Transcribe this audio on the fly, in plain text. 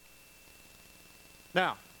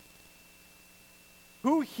Now,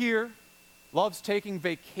 who here loves taking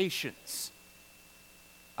vacations?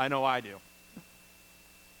 I know I do.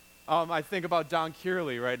 I think about Don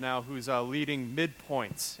Kearley right now, who's leading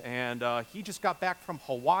Midpoint, and he just got back from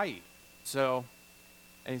Hawaii, and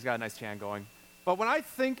he's got a nice tan going. But when I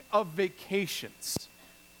think of vacations,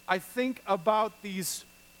 I think about these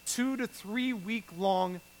 2 to 3 week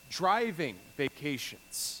long driving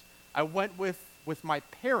vacations. I went with my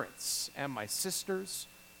parents and my sisters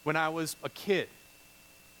when I was a kid.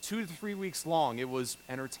 2 to 3 weeks long. It was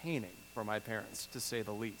entertaining for my parents, to say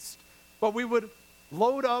the least. But we would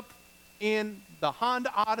load up in the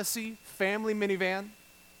Honda Odyssey family minivan,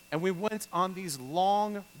 and we went on these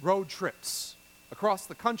long road trips across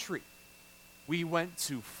the country. We went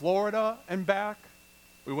to Florida and back.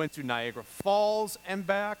 We went to Niagara Falls and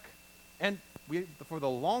back. And for the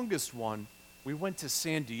longest one, we went to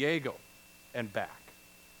San Diego and back.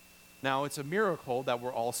 Now, it's a miracle that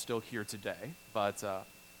we're all still here today, but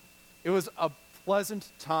it was a pleasant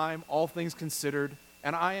time, all things considered,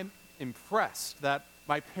 and I am impressed that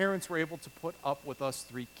my parents were able to put up with us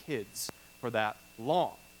 3 kids for that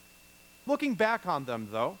long. Looking back on them,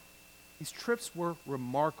 though, these trips were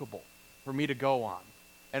remarkable for me to go on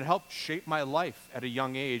and helped shape my life at a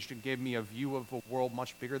young age and gave me a view of a world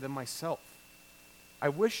much bigger than myself. I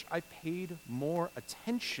wish I paid more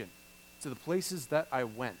attention to the places that I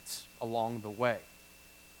went along the way.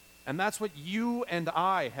 And that's what you and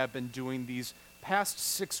I have been doing these past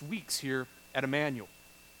 6 weeks here at Emmanuel.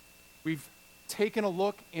 We've taken a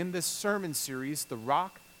look in this sermon series, The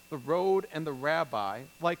Rock, the Road, and the Rabbi,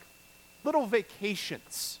 like little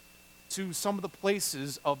vacations to some of the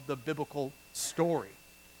places of the biblical story.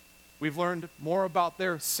 We've learned more about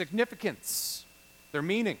their significance, their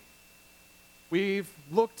meaning. We've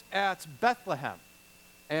looked at Bethlehem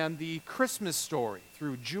and the Christmas story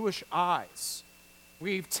through Jewish eyes.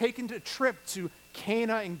 We've taken a trip to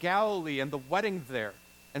Cana in Galilee and the wedding there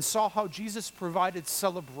and saw how Jesus provided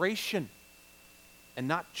celebration and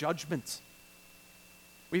not judgment.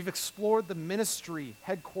 We've explored the ministry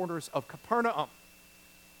headquarters of Capernaum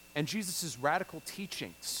and Jesus' radical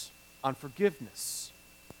teachings on forgiveness.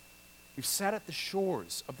 We've sat at the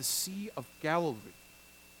shores of the Sea of Galilee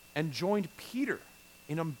and joined Peter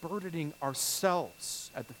in unburdening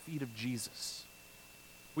ourselves at the feet of Jesus.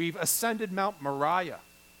 We've ascended Mount Moriah,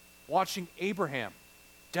 watching Abraham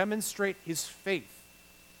demonstrate his faith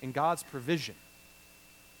in God's provision.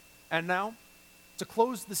 And now, to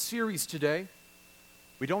close the series today,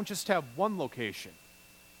 we don't just have one location,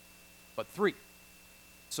 but 3.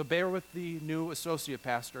 So bear with the new associate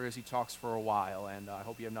pastor as he talks for a while, and I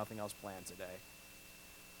hope you have nothing else planned today.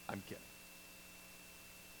 I'm kidding.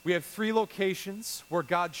 We have 3 locations where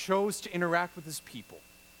God chose to interact with his people: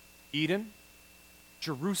 Eden,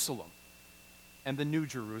 Jerusalem, and the New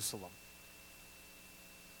Jerusalem.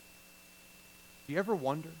 Do you ever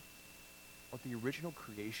wonder what the original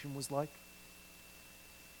creation was like?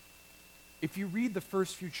 If you read the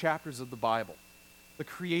first few chapters of the Bible, the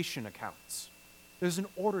creation accounts, there's an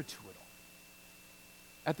order to it all.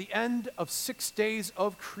 At the end of 6 days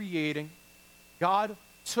of creating, God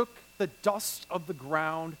took the dust of the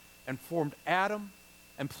ground and formed Adam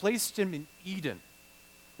and placed him in Eden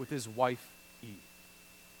with his wife Eve.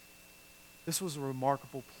 This was a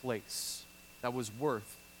remarkable place that was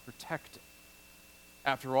worth protecting.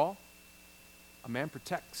 After all, a man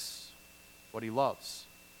protects what he loves.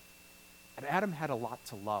 And Adam had a lot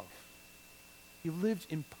to love. He lived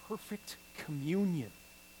in perfect communion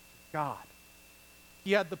with God.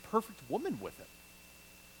 He had the perfect woman with him.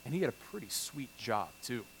 And he had a pretty sweet job,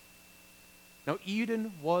 too. Now,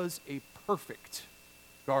 Eden was a perfect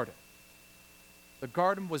garden. The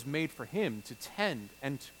garden was made for him to tend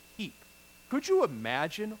and to keep. Could you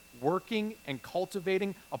imagine working and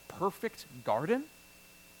cultivating a perfect garden?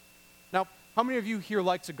 Now, how many of you here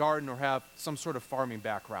like to garden or have some sort of farming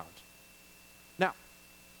background? Now,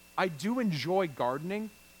 I do enjoy gardening,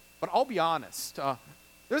 but I'll be honest,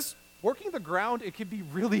 working the ground, it can be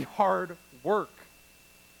really hard work.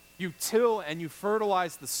 You till and you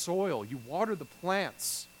fertilize the soil, you water the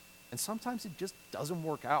plants, and sometimes it just doesn't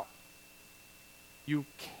work out. You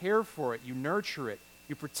care for it, you nurture it,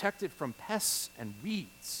 you protect it from pests and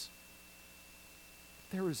weeds.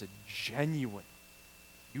 There is a genuine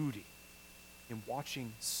beauty in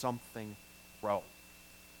watching something grow.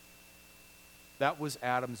 That was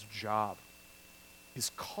Adam's job,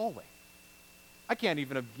 his calling. I can't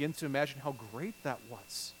even begin to imagine how great that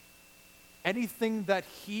was. Anything that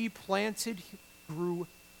he planted grew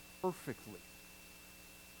perfectly.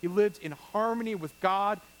 He lived in harmony with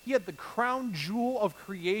God. He had the crown jewel of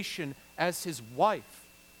creation as his wife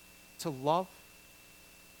to love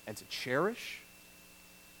and to cherish.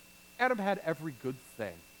 Adam had every good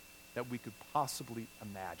thing that we could possibly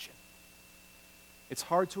imagine. It's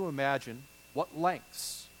hard to imagine what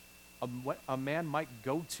lengths a man might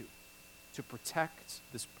go to protect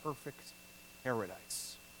this perfect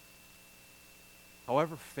paradise.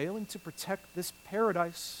 However, failing to protect this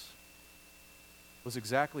paradise was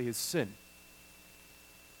exactly his sin.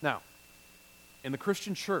 Now, in the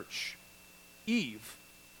Christian church, Eve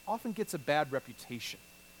often gets a bad reputation.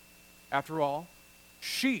 After all,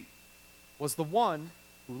 she was the one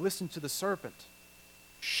who listened to the serpent.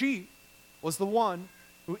 She was the one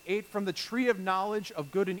who ate from the tree of knowledge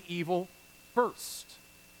of good and evil first.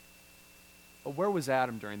 But where was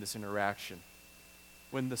Adam during this interaction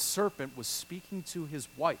when the serpent was speaking to his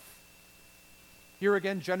wife? Here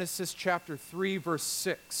again, Genesis chapter 3, verse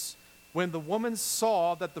 6. When the woman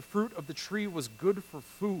saw that the fruit of the tree was good for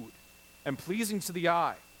food and pleasing to the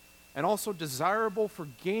eye, and also desirable for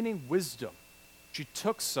gaining wisdom, she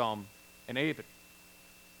took some and ate it.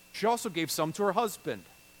 She also gave some to her husband,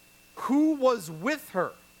 who was with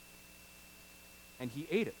her, and he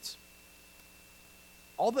ate it.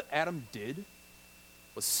 All that Adam did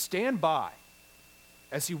was stand by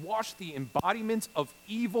as he watched the embodiment of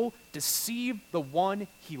evil deceive the one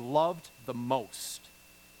he loved the most.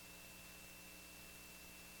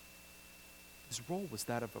 His role was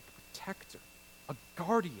that of a protector, a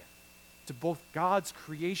guardian to both God's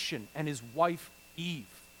creation and his wife Eve.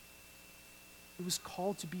 He was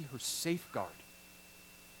called to be her safeguard.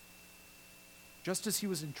 Just as he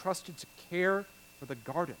was entrusted to care for the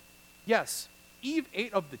garden. Yes, Eve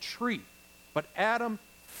ate of the tree, but Adam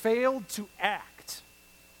failed to act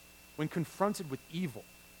when confronted with evil.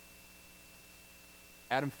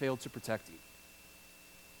 Adam failed to protect Eve.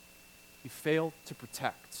 He failed to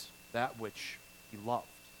protect that which he loved.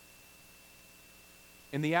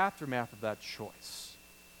 In the aftermath of that choice,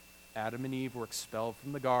 Adam and Eve were expelled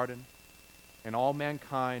from the garden, and all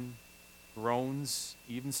mankind groans,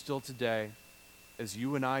 even still today, as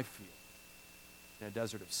you and I feel, in a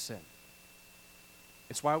desert of sin.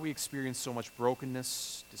 It's why we experience so much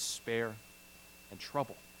brokenness, despair, and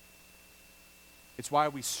trouble. It's why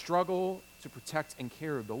we struggle to protect and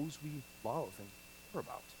care those we love and care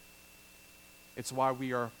about. It's why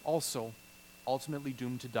we are also ultimately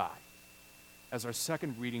doomed to die. As our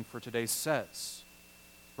second reading for today says,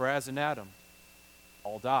 for as in Adam,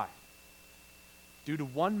 all die. Due to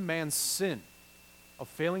one man's sin of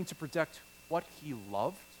failing to protect what he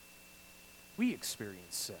loved, we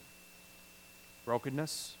experience sin,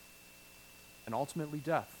 brokenness, and ultimately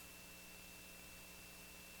death.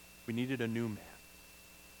 We needed a new man,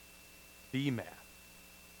 the man,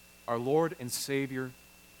 our Lord and Savior,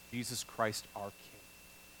 Jesus Christ, our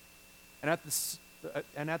King.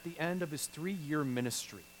 And at the end of his 3-year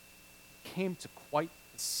ministry, he came to quite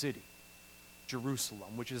the city,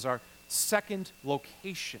 Jerusalem, which is our second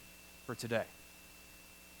location for today.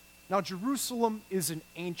 Now, Jerusalem is an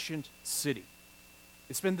ancient city.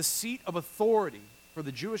 It's been the seat of authority for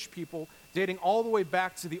the Jewish people dating all the way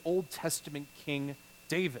back to the Old Testament King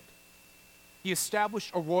David. He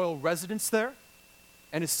established a royal residence there,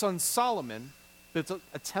 and his son Solomon built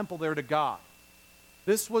a temple there to God.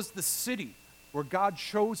 This was the city where God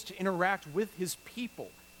chose to interact with his people,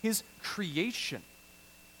 his creation,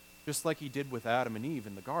 just like he did with Adam and Eve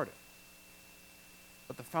in the garden.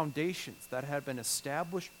 But the foundations that had been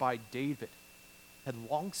established by David had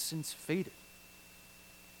long since faded.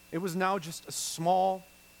 It was now just a small,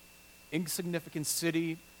 insignificant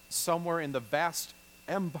city somewhere in the vast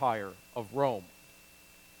empire of Rome.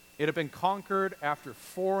 It had been conquered after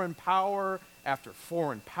foreign power, after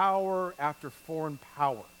foreign power, after foreign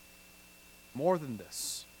power. More than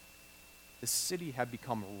this, the city had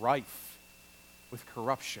become rife with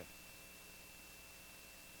corruption.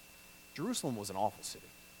 Jerusalem was an awful city.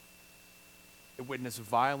 It witnessed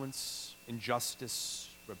violence, injustice,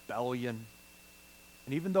 rebellion.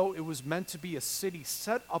 And even though it was meant to be a city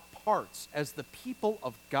set apart as the people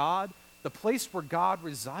of God, the place where God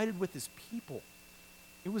resided with his people,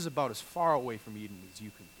 it was about as far away from Eden as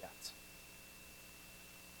you could get.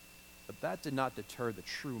 But that did not deter the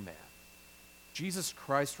true man, Jesus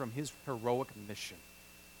Christ, from his heroic mission,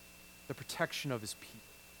 the protection of his people.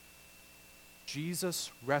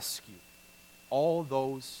 Jesus rescued all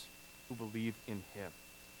those who believe in him.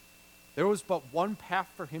 There was but one path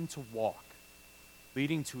for him to walk,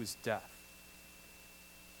 leading to his death.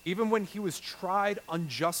 Even when he was tried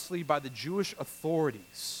unjustly by the Jewish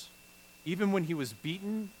authorities, even when he was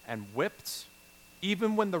beaten and whipped,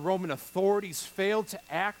 even when the Roman authorities failed to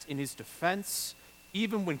act in his defense,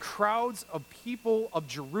 even when crowds of people of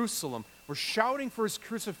Jerusalem were shouting for his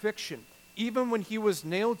crucifixion, even when he was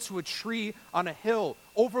nailed to a tree on a hill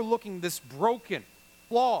overlooking this broken,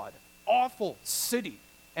 flawed, awful city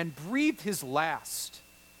and breathed his last,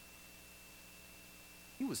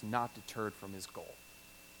 he was not deterred from his goal.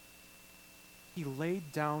 He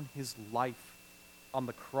laid down his life on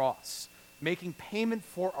the cross, making payment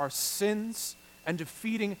for our sins and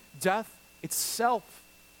defeating death itself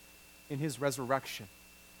in his resurrection.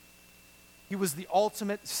 He was the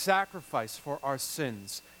ultimate sacrifice for our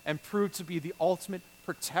sins and proved to be the ultimate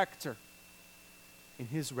protector in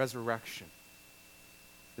his resurrection.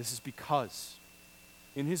 This is because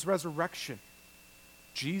in his resurrection,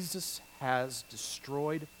 Jesus has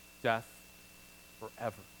destroyed death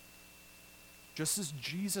forever. Just as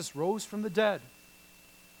Jesus rose from the dead,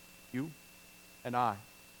 you and I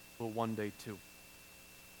will one day too.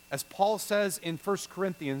 As Paul says in 1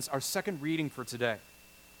 Corinthians, our second reading for today,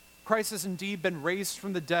 Christ has indeed been raised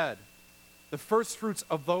from the dead, the firstfruits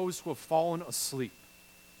of those who have fallen asleep.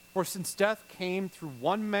 For since death came through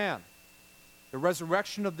one man, the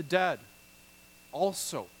resurrection of the dead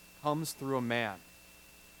also comes through a man.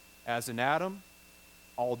 As in Adam,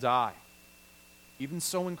 all die. Even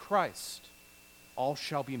so in Christ, all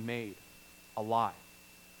shall be made alive.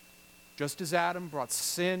 Just as Adam brought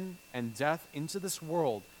sin and death into this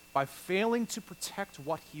world by failing to protect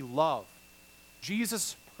what he loved,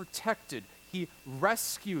 Jesus protected, he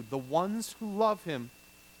rescued the ones who love him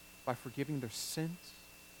by forgiving their sins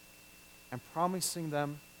and promising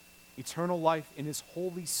them eternal life in his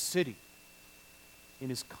holy city, in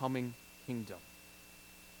his coming kingdom.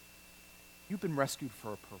 You've been rescued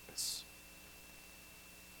for a purpose.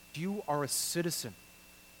 You are a citizen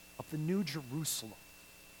of the New Jerusalem,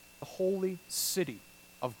 the holy city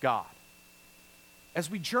of God. As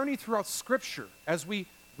we journey throughout Scripture, as we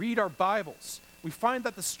read our Bibles, we find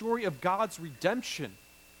that the story of God's redemption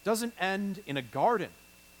doesn't end in a garden.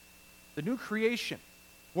 The new creation,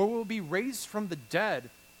 where we'll be raised from the dead,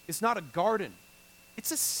 is not a garden.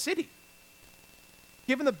 It's a city.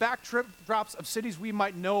 Given the backdrops of cities we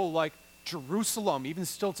might know, like Jerusalem, even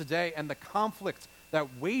still today, and the conflict that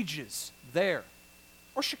wages there,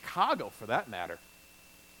 or Chicago for that matter,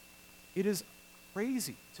 it is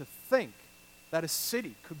crazy to think that a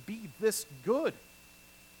city could be this good,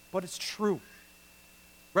 but it's true.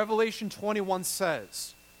 Revelation 21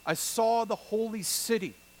 says, I saw the holy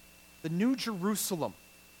city, the New Jerusalem,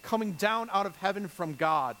 coming down out of heaven from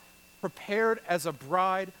God, prepared as a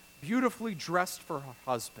bride, beautifully dressed for her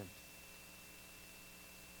husband.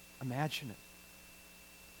 Imagine it.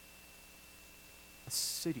 A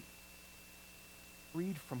city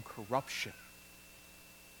freed from corruption,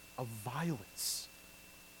 of violence.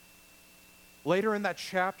 Later in that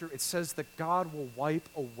chapter, it says that God will wipe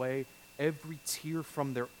away every tear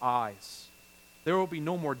from their eyes. There will be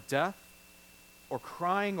no more death or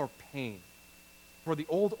crying or pain, for the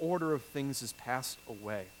old order of things is passed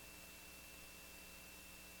away.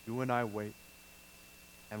 You and I wait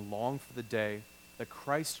and long for the day that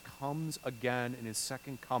Christ comes again in his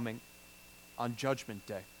second coming on Judgment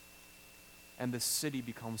Day, and the city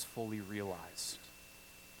becomes fully realized.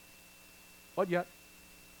 But yet,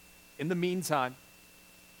 in the meantime,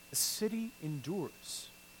 the city endures,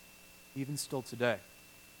 even still today.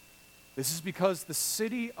 This is because the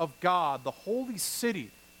city of God, the holy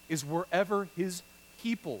city, is wherever his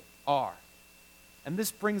people are. And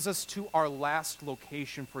this brings us to our last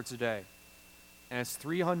location for today. And it's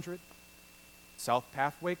 300 South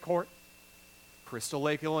Pathway Court, Crystal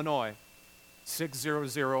Lake, Illinois,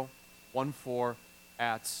 60014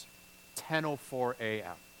 at 10:04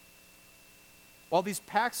 a.m. While these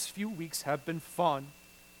past few weeks have been fun,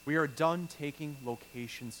 we are done taking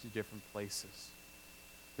locations to different places.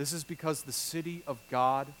 This is because the city of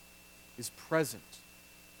God is present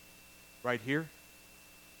right here,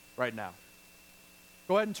 right now.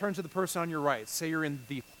 Go ahead and turn to the person on your right. Say you're in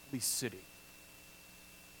the holy city.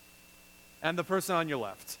 And the person on your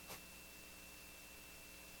left.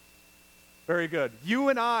 Very good. You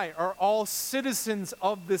and I are all citizens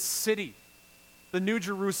of this city, the New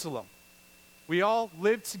Jerusalem. We all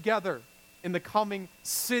live together in the coming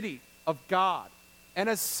city of God. And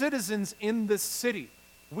as citizens in this city,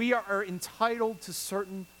 we are entitled to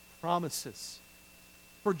certain promises.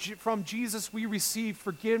 From Jesus, we receive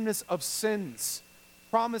forgiveness of sins,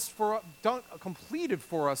 completed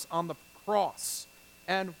for us on the cross.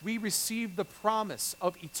 And we receive the promise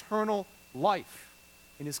of eternal life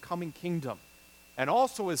in his coming kingdom. And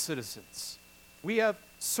also as citizens, we have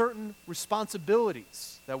certain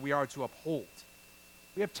responsibilities that we are to uphold.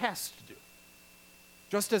 We have tasks to do.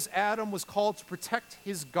 Just as Adam was called to protect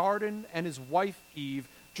his garden and his wife Eve,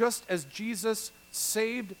 just as Jesus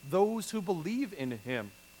saved those who believe in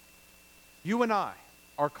him, You and I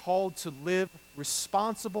are called to live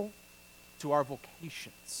responsible to our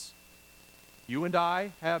vocations. You and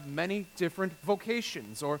I have many different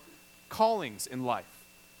vocations or callings in life.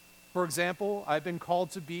 For example, I've been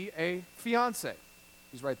called to be a fiance.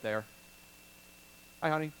 He's right there. Hi,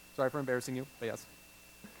 honey. Sorry for embarrassing you, but yes.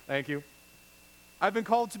 Thank you. I've been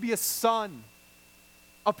called to be a son,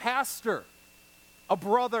 a pastor, a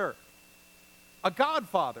brother, a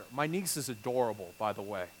godfather. My niece is adorable, by the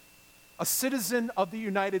way. A citizen of the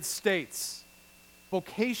United States.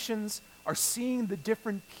 Vocations are seeing the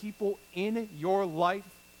different people in your life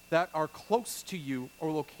that are close to you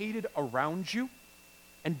or located around you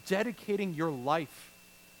and dedicating your life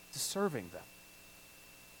to serving them.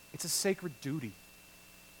 It's a sacred duty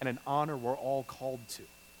and an honor we're all called to.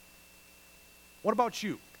 What about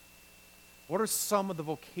you? What are some of the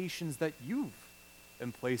vocations that you've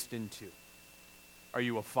been placed into? Are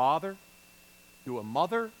you a father? Are you a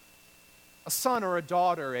mother? A son or a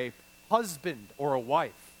daughter? A husband or a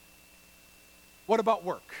wife? What about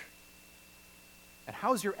work? And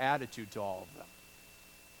how's your attitude to all of them?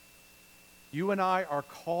 You and I are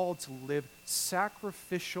called to live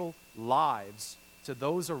sacrificial lives to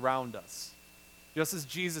those around us, just as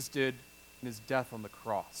Jesus did in his death on the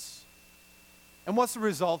cross. And what's the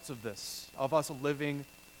result of this, of us living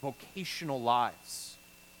vocational lives?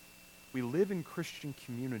 We live in Christian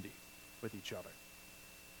community with each other.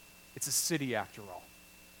 It's a city after all.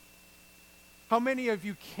 How many of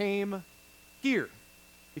you came here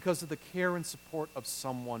because of the care and support of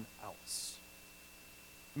someone else?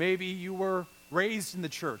 Maybe you were raised in the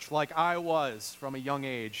church like I was from a young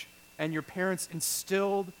age, and your parents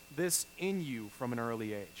instilled this in you from an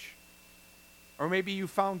early age. Or maybe you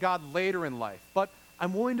found God later in life, but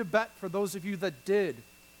I'm willing to bet for those of you that did,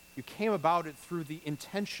 you came about it through the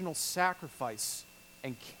intentional sacrifice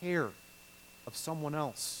and care of someone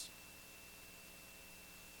else.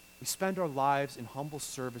 We spend our lives in humble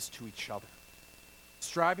service to each other,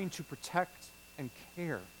 striving to protect and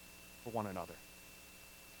care for one another.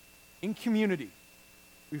 In community,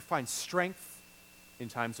 we find strength in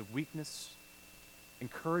times of weakness,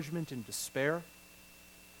 encouragement in despair,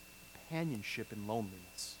 companionship in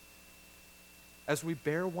loneliness. As we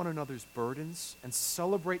bear one another's burdens and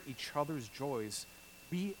celebrate each other's joys,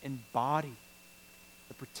 we embody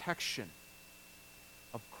the protection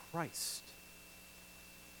of Christ.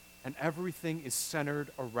 And everything is centered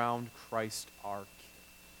around Christ our King.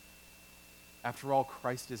 After all,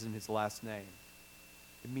 Christ isn't his last name.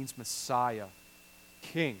 It means Messiah,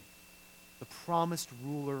 King, the promised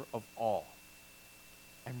ruler of all.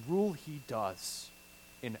 And rule he does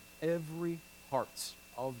in every part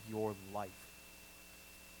of your life.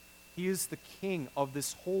 He is the King of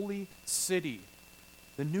this holy city,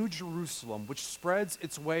 the New Jerusalem, which spreads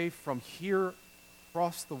its way from here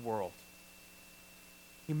across the world.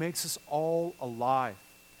 He makes us all alive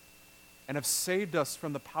and have saved us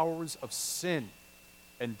from the powers of sin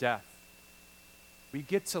and death. We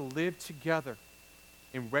get to live together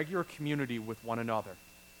in regular community with one another.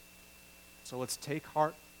 So let's take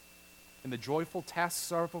heart in the joyful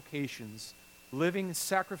tasks of our vocations, living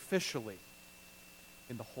sacrificially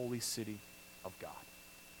in the holy city of God.